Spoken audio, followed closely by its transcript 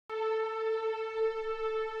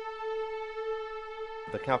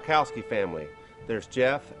the Calkowski family. There's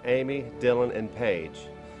Jeff, Amy, Dylan, and Paige.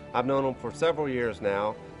 I've known them for several years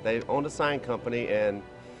now. They owned a sign company, and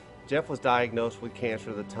Jeff was diagnosed with cancer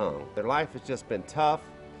of the tongue. Their life has just been tough,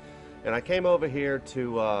 and I came over here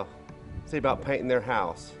to see about painting their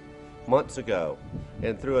house months ago.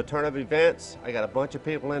 And through a turn of events, I got a bunch of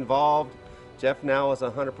people involved. Jeff now is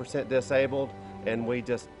 100% disabled, and we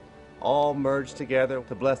just all merged together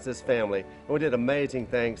to bless this family. And we did amazing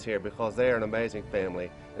things here because they are an amazing family,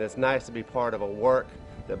 and it's nice to be part of a work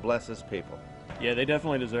that blesses people. Yeah, they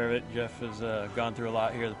definitely deserve it. Jeff has gone through a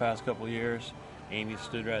lot here the past couple of years. Amy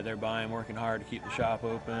stood right there by him, working hard to keep the shop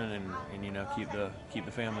open and you know, keep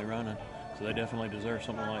the family running. So they definitely deserve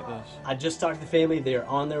something like this. I just talked to the family. They're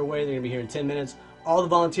on their way. They're going to be here in 10 minutes. All the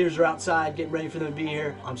volunteers are outside getting ready for them to be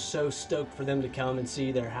here. I'm so stoked for them to come and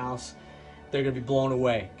see their house. They're going to be blown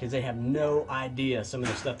away because they have no idea some of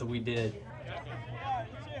the stuff that we did.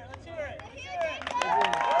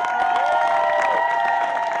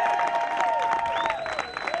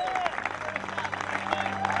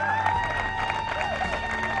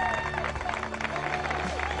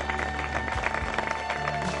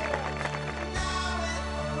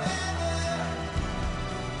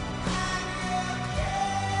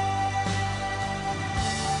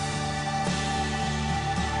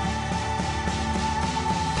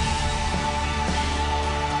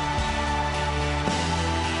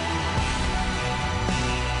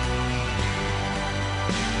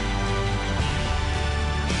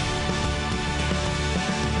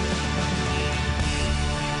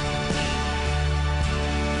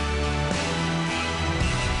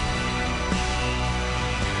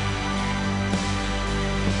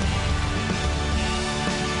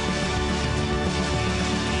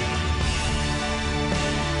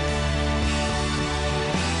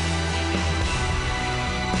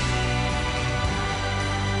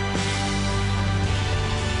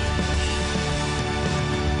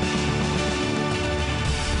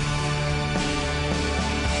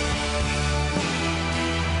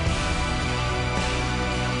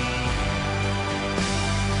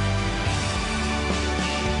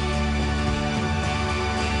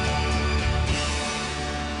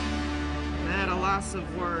 Loss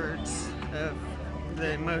of words of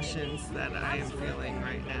the emotions that I am feeling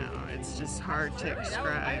right now. It's just hard to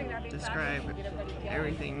describe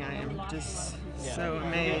everything. I am just so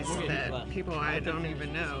amazed that people I don't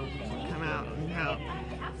even know come out and help,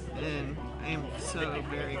 and I am so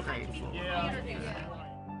very grateful for that.